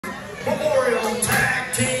Memorial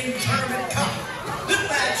Tag Team Tournament Cup. This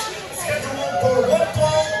match scheduled for one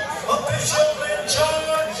fall. Official in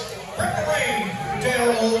charge, referee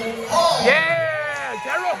Daryl Hall. Yeah,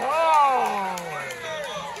 Daryl Hall.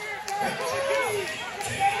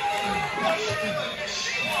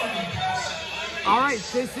 All right,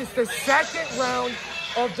 this is the second round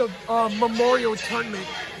of the Memorial Tournament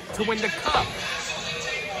to win the cup.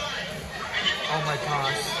 Oh my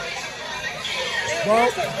gosh.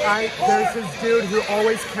 Well, there's this dude who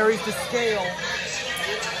always carries the scale.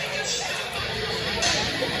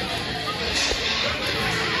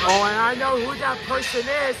 Oh, and I know who that person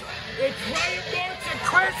is. It's Ryan Marx and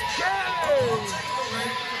Chris Gainz.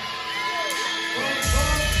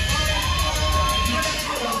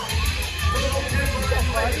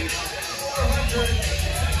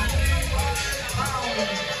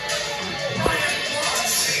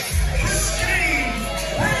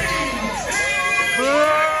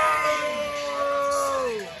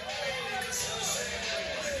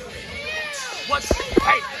 What's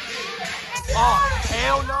hey? Oh,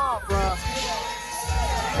 hell no, bruh.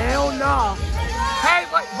 Hell no. Hey,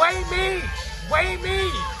 weigh me. Weigh me.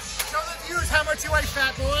 Show the viewers how much you weigh,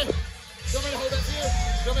 fat boy. You want me to hold that for you?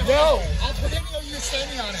 No. I'll put it or you're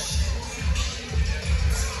standing on it.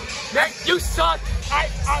 Man, you suck. I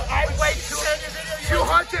weigh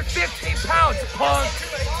 215 pounds, punk.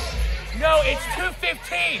 No, it's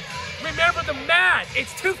 215. Remember the math.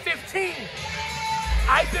 It's 215.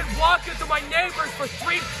 I've been walking to my neighbors for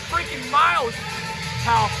 3 freaking miles,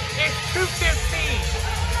 pal. It's 215.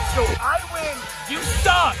 So I win. You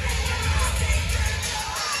suck.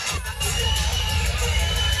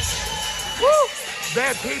 Woo!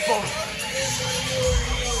 Bad people.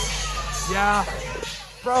 Yeah.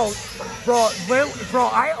 Bro,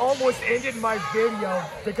 I almost ended my video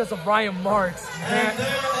because of Ryan Marx. Man.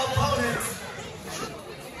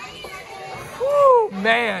 Woo,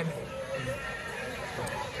 man.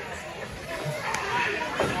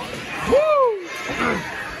 Woo!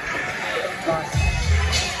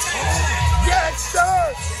 Yes,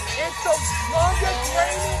 sir! It's the longest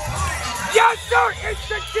reigning. Yes, sir! It's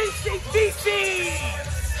the DCDC!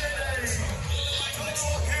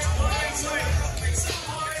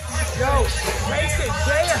 Yo, Mason,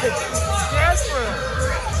 Jasper!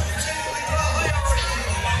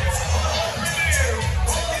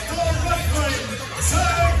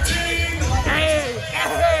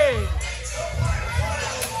 Hey!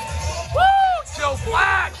 Woo! Joe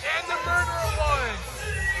Black and the Murderer one!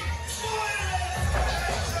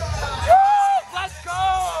 Woo! Let's go!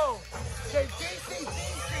 The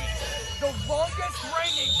DCDC, the longest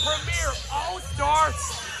reigning premier all-star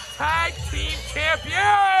tag team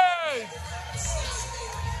champions!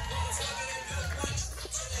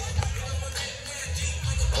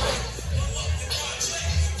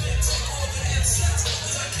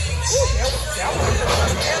 Ooh, that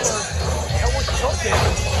was something.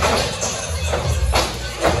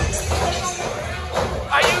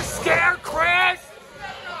 Are you scared, Chris?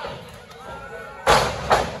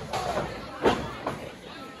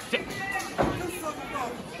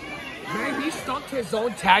 Man, he stumped his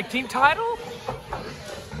own tag team title?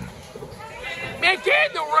 Man, get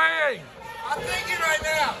in the ring! I'm thinking right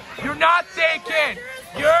now. You're not thinking.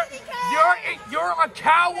 You're a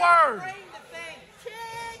coward.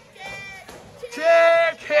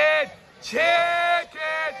 Chicken,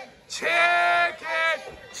 chicken, chicken,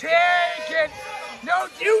 chicken. No,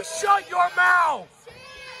 you shut your mouth.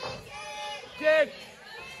 Get.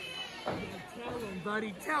 Tell him,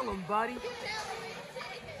 buddy. Tell him, buddy.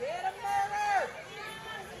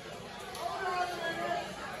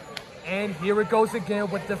 And here it goes again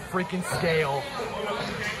with the freaking scale.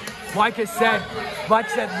 Like I said,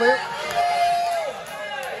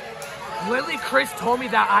 Lily Chris told me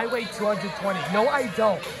that I weigh 220. No, I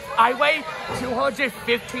don't. I weigh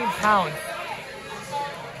 215 pounds.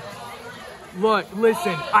 Look,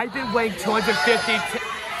 listen, I've been weighing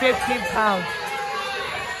 215 pounds.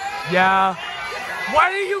 Yeah.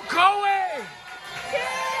 Where are you going?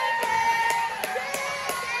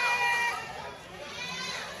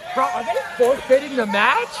 Bro, are they forfeiting the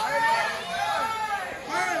match?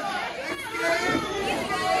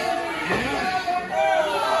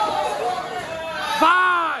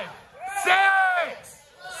 5, 6,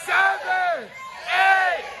 7,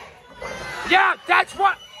 8. Yeah, that's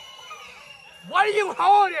what. What are you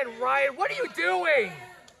holding, Ryan? What are you doing?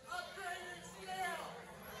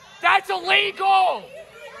 That's illegal.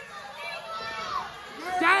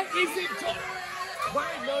 That isn't.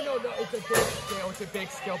 Ryan, no. It's a big scale. It's a big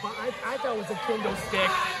scale. But I thought it was a kendo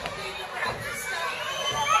stick.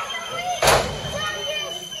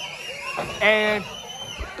 And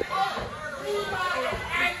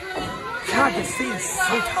God, this thing is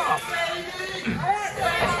so tough.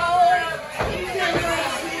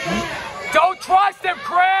 Don't trust him,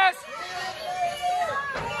 Chris!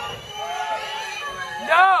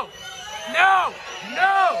 No! No!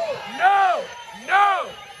 No! No! No!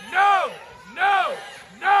 No! No!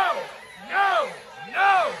 No! No!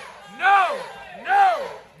 No! No! No!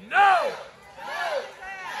 No!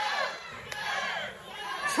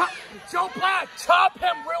 Joe Black, chop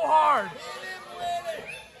him real hard!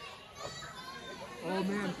 Oh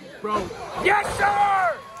man, bro. Yes,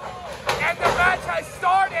 sir! And the match has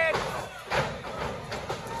started!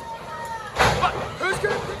 But who's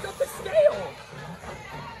gonna pick up the scale?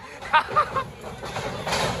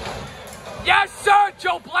 Yes, sir,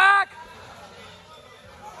 Joe Black!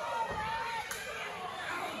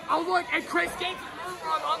 Oh, look, and Chris Gainz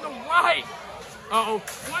on the right. Uh-oh.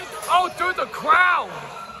 Oh, through the crowd.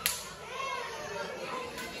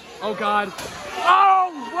 Oh, God.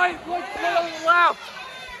 Oh, wait, look to the left.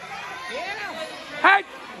 Hey,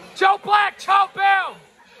 Joe Black, chop him.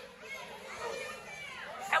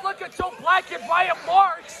 And look at Joe Black and Ryan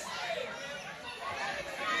Marx.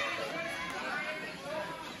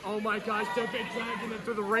 Oh my gosh, they've been dragging him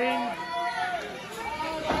through the ring.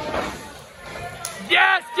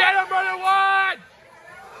 Yes, get him, Murder One!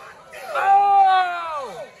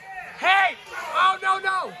 Oh! Hey! Oh,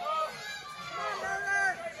 no!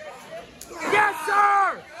 Yes,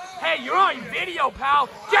 sir! Hey, you're on video, pal.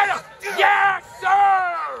 Get him! Yes,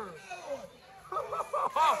 sir!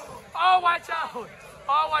 Oh, watch out!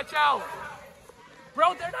 Oh, watch out!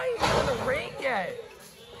 Bro, they're not even in the ring yet.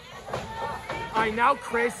 All right, now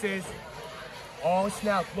Chris is... Oh,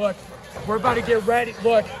 snap. Look, we're about to get ready.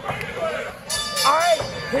 Look. All right,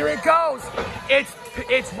 here it goes.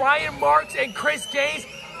 It's Ryan Marx and Chris Gainz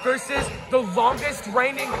versus the longest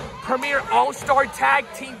reigning Premier All-Star Tag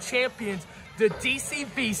Team Champions, the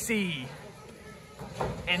DCVC.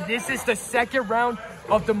 And this is the second round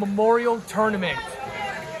of the Memorial Tournament.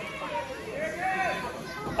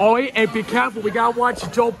 Oh, and be careful, we gotta watch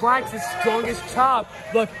Joe Black's strongest chop.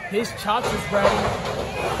 Look, his chops is ready.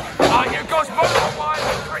 Here goes Murder One,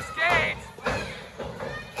 Chris Gainz.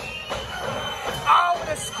 Oh,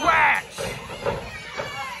 the scratch.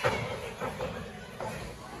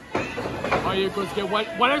 Oh, here goes get one.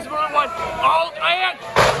 What is Murder One? Oh, and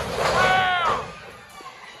bam!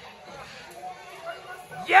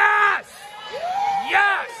 Yes!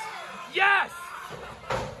 Yes! Yes!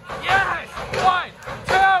 Yes! 1,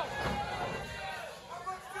 2.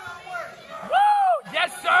 Woo!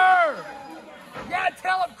 Yes, sir! Yeah,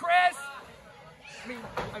 tell him, Chris!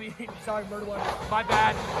 I mean, sorry, Murder One. My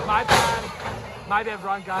bad. My bad,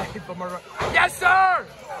 wrong guy, but Murder One. Yes, sir!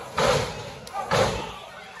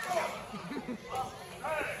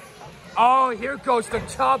 Oh, here goes the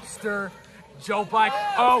chubster, Joe Black.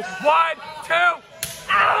 Oh, 1, 2.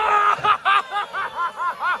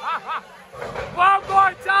 One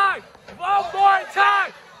more time! One more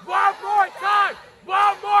time! One more time!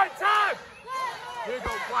 One more time! Here you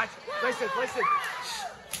go, watch. Listen.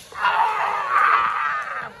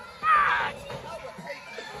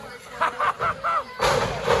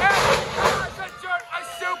 A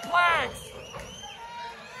suplex!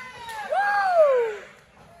 Woo!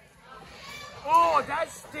 Oh, that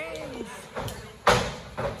stings!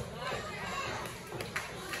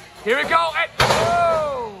 Here we go, and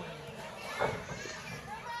oh!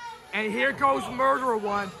 And here goes Murderer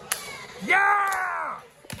One. Yeah!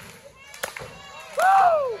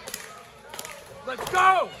 Woo! Let's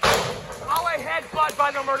go! All a headbutt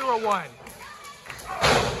by the Murderer One.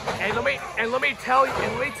 And let me tell you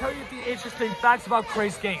the interesting facts about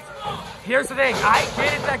Chris Gainz. Here's the thing, I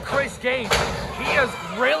get it that Chris Gainz, he is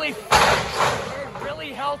really fat and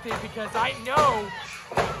really healthy because I know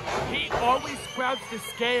he always grabs the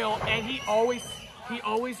scale and he always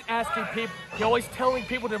asking people, he always telling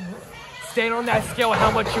people to stand on that scale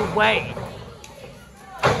how much you weigh.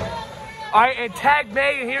 All right, and tag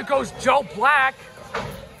made, and here goes Joe Black.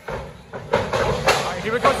 All right,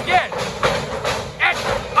 here it goes again. And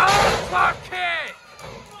uppercut kick.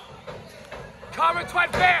 Cover to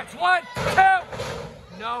advance. 1,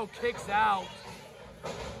 2. No, kicks out.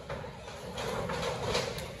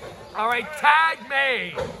 All right, tag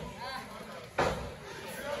made.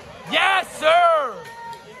 Yes, sir.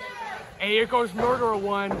 And here goes Murderer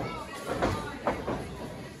One.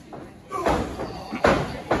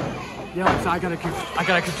 Yeah, so I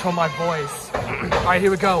gotta control my voice. All right,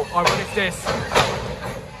 here we go. All right, what is this?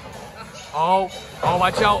 Oh,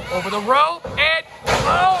 watch out. Over the rope, and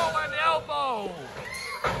oh, an elbow.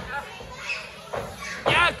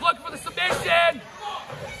 Yes, looking for the submission.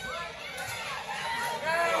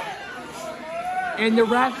 And the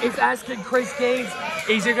ref is asking Chris Gainz,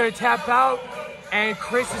 is he going to tap out? And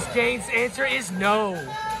Gainz' answer is no.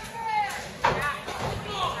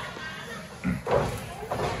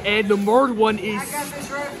 And the murder one is...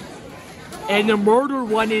 And the murder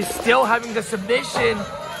one is still having the submission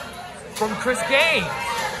from Chris Gainz.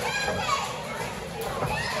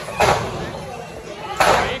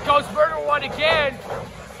 Here goes murder one again.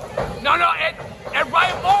 No, and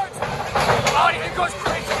Ryan Marx. Oh, here goes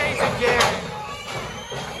Chris Gainz again.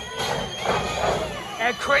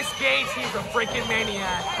 And Chris Gainz, he's a freaking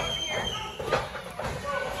maniac.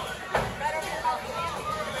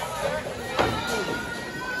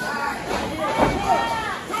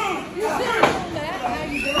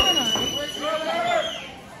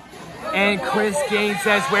 And Chris Gainz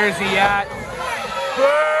says, where's he at?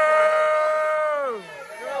 Boo!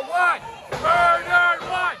 What? Murder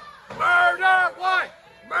one! Murder one!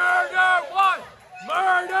 Murder one!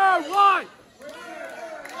 Murder one!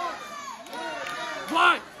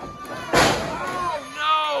 What? Oh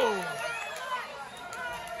no!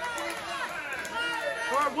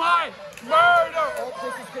 For what? Murder! Oh,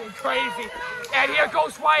 this is getting crazy. And here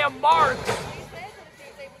goes Ryan Marx.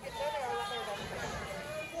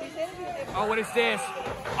 Oh, what is this?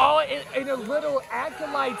 Oh, in a little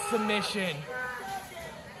acolyte submission.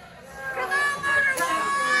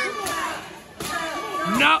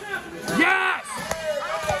 No. Yes!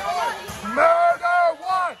 Murder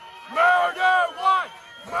one! Murder one!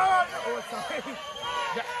 Murder! Oh, sorry.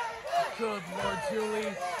 Good Lord,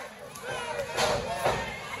 Julie.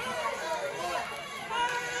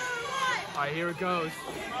 All right, here it goes.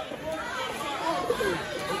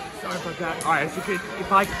 Sorry about that. All right, so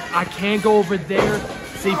if I can't go over there,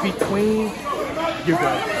 see between, you're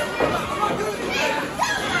good.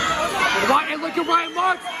 And look at Ryan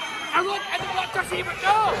Marx. And look, and the ref doesn't even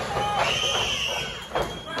know.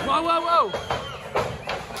 Whoa, whoa, whoa.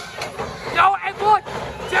 No, and look,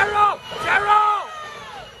 Zero.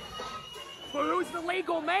 But who's the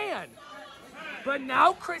legal man? But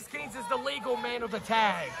now Chris Gainz is the legal man of the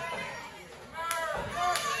tag.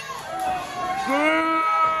 Boo!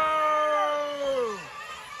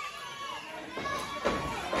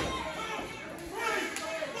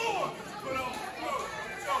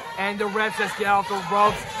 And the ref says get off the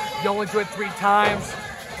ropes. You only do it 3 times.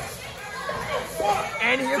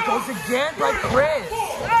 And here goes again by Chris.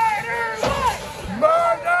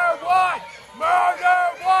 Murder one!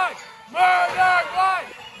 Murder one! Murder one!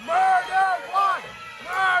 Murder one!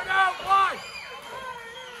 Murder one!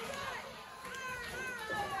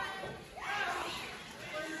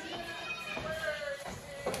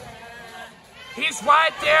 He's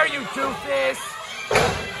right there, you doofus!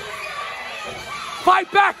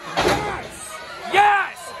 Fight back! Yes!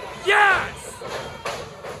 Yes! Yes!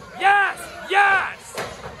 Yes! Yes!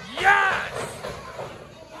 Yes!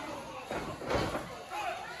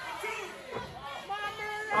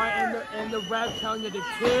 Alright, and the ref counted to 2.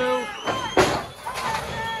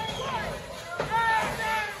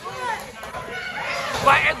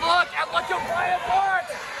 But and look at Ryan Marx!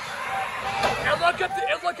 And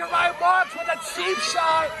look at Ryan Marx with a cheap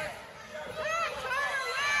shot!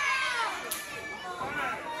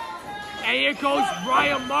 And here goes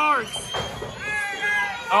Ryan Marx.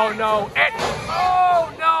 Oh no, and oh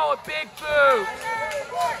no, a big boot.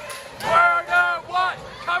 Murder one,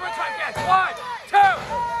 cover time, yes, 1, 2,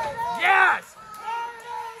 yes.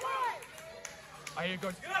 Oh, here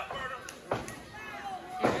goes.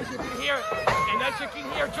 And as you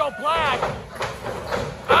can hear, Joe Black.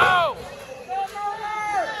 Oh.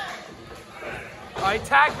 I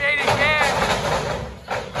tag made again.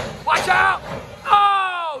 Watch out.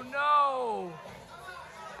 Oh no.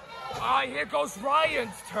 Oh, here goes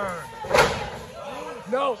Ryan's turn.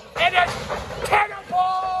 No, and it's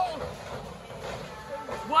cannonball!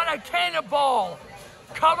 What a cannonball!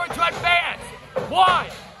 Cover to advance. 1,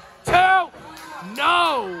 2,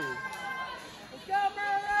 no!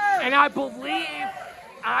 And I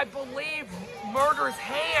believe Murder's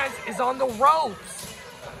hands is on the ropes.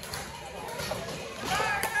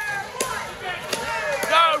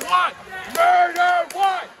 Murder one! Murder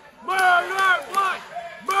one! Murder one!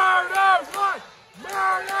 Murder one!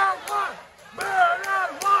 Murder one!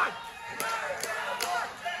 Murder one!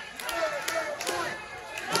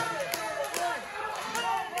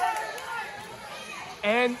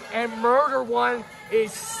 And Murder one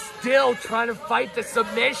is still trying to fight the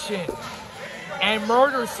submission. And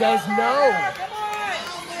Murder says no.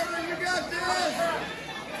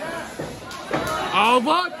 Oh,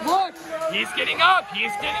 look! He's getting up!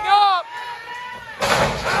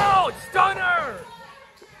 Oh, stunner!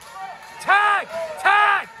 Tag!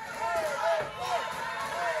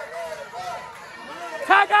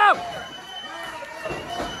 Tag out!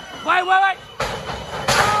 Wait.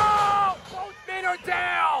 Oh! Both men are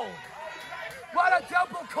down! What a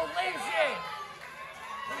double collision!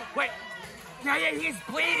 Wait. Yeah, he's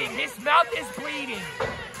bleeding. His mouth is bleeding.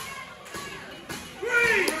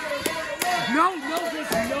 No,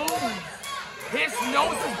 his nose. His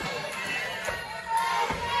nose is...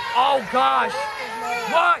 Oh, gosh.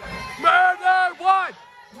 What? Murder one!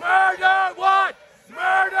 Murder one!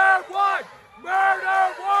 Murder one!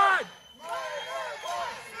 Murder one!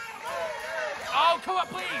 Oh, come on,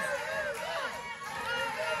 please.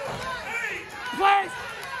 Please!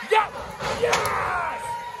 Yeah! Yes!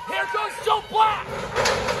 Here goes Joe Black!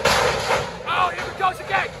 Oh, here it goes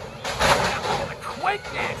again! The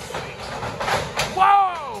quickness!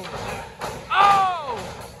 Whoa! Oh!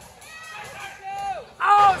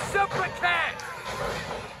 Oh, super kick!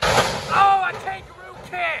 Oh, a kangaroo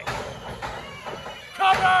kick!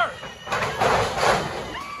 Cover!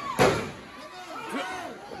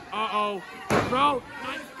 Uh-oh. Bro, I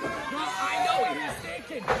know what he's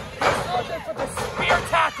thinking. He's looking for the spear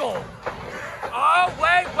tackle. Oh,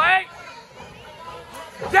 wait.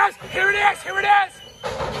 Yes, here it is.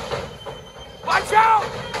 Watch out.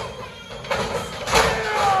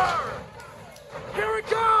 Spear. Here it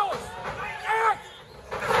goes. And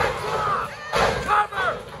cover.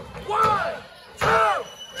 1, 2,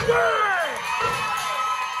 3.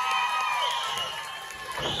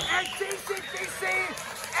 And DCBC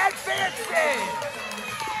advances.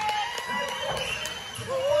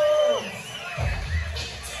 Woo!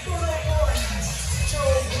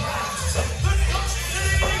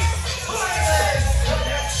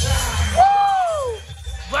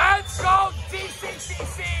 Let's go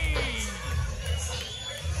DCBC.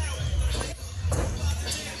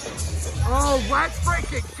 Oh, let's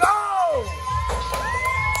freaking go!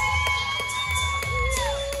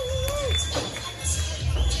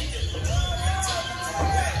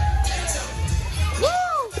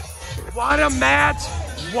 What a match,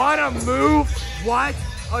 what a move, what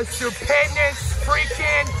a stupendous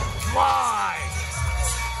freaking drive.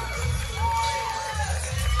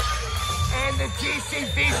 And the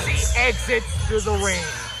GCBC exits to the ring.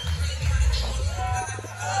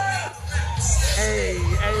 Hey.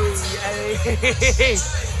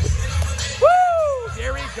 Woo,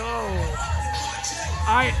 there we go.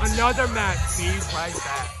 All right, another match, see right